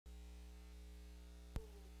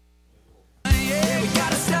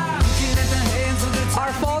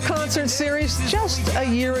concert series. Just a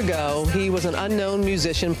year ago, he was an unknown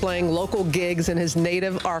musician playing local gigs in his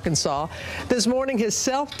native Arkansas. This morning, his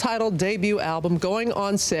self-titled debut album going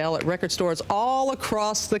on sale at record stores all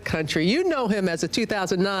across the country. You know him as a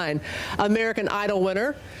 2009 American Idol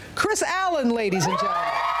winner, Chris Allen, ladies and gentlemen.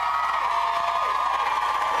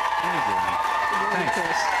 Thank you. Thanks.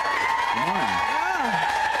 Chris. Good morning.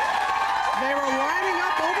 They were lining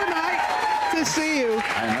up overnight to see you.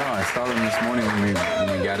 I know. I saw them this morning when we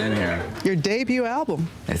got in here. Your debut album.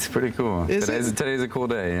 It's pretty cool. Today's a cool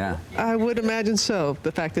day, yeah. I would imagine so,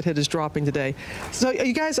 the fact that it is dropping today. So,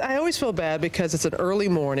 you guys, I always feel bad because it's an early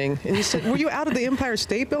morning. And you said, were you out of the Empire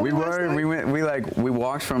State Building last night? We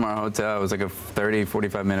walked from our hotel. It was like a 30,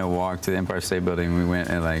 45-minute walk to the Empire State Building. We went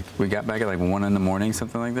and we got back at 1 in the morning,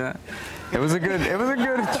 something like that. It was a good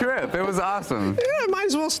trip. It was awesome. Yeah, might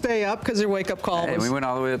as well stay up because your wake-up call was... we went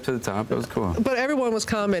all the way up to the top. It was cool. But everyone was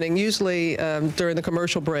commenting. Usually during the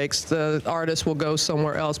commercial breaks, the artist will go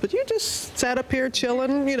somewhere else. But you just sat up here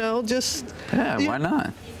chilling, you know, just... Yeah, why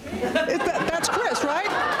not? That's Chris, right?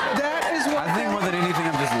 That is what... I think more than anything,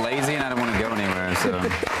 I'm just lazy and I don't want to go anywhere, so...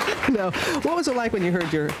 No. What was it like when you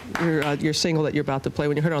heard your single that you're about to play,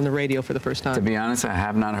 when you heard it on the radio for the first time? To be honest, I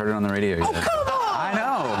have not heard it on the radio yet. Oh, come on!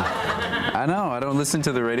 I know. I don't listen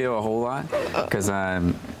to the radio a whole lot because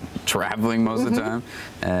I'm traveling most of the time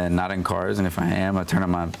and not in cars. And if I am, I turn on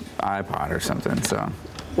my iPod or something. So.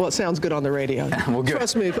 Well, it sounds good on the radio. Well, good.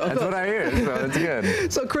 Trust me. That's what I hear, so it's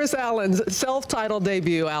good. So Chris Allen's self-titled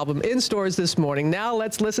debut album in stores this morning. Now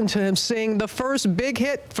let's listen to him sing the first big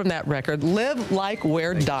hit from that record, Live Like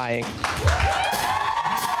We're Dying.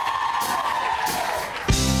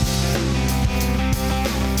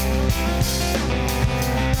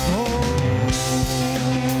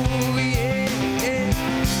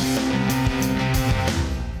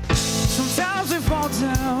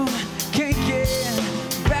 Down, can't get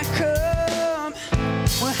back up.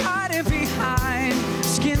 We're hiding behind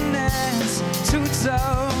skin that's too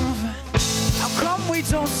tough. How come we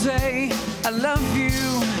don't say I love you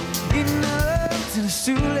enough till it's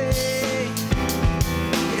too late?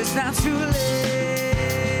 It's not too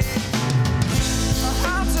late. Our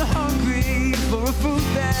hearts are hungry for a food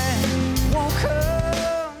that won't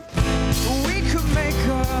come. We could make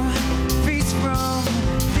a feast from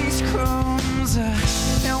these crumbs.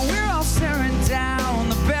 Now we're all staring down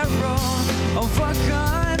the barrel of a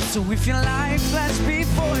gun. So if your life flashed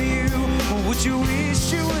before you, what would you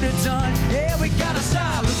wish you would have done? Yeah, we gotta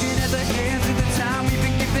stop looking at the hands of the time we've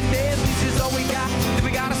been given. Death, this is all we got. Then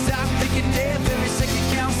we gotta stop thinking death. Every second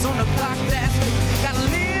counts on the clock. That's gotta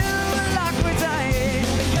live like we're dying.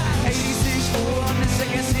 86 400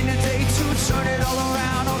 seconds in a day to turn it all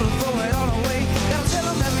around or to throw it all away. Gotta tell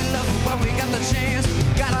them that we love them while we got the chance.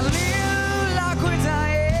 Gotta live.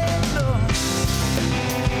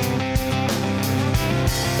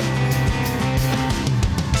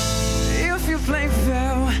 If your plane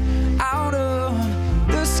fell out of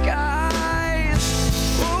the sky,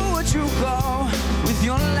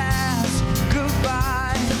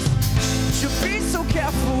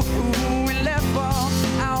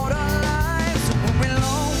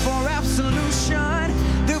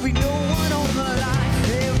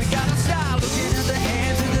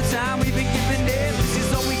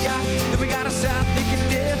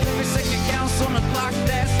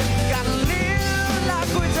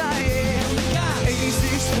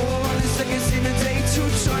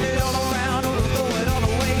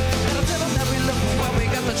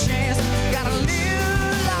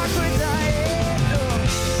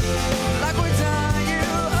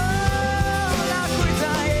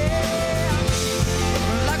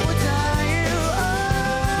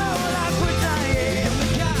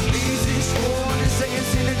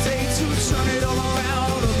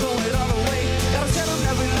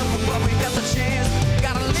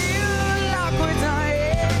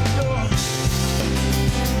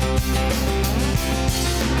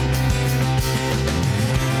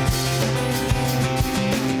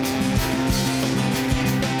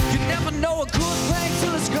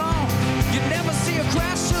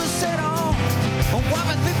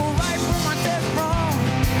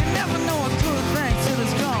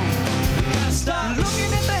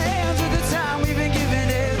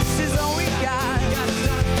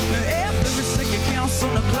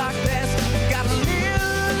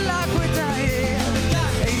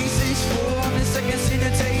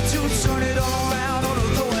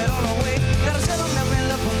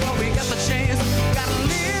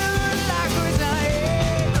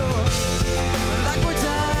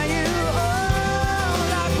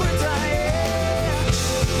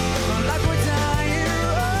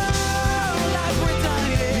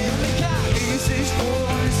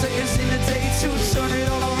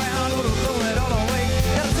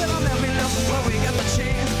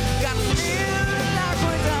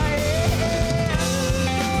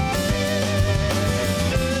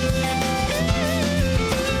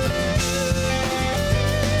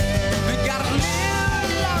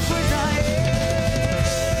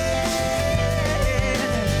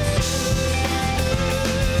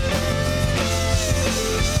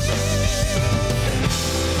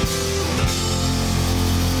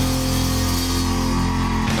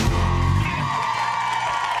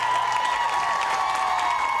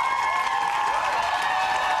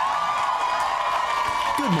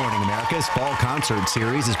 America's Fall Concert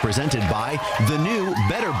Series is presented by the new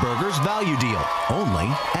Better Burgers Value Deal, only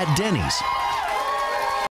at Denny's.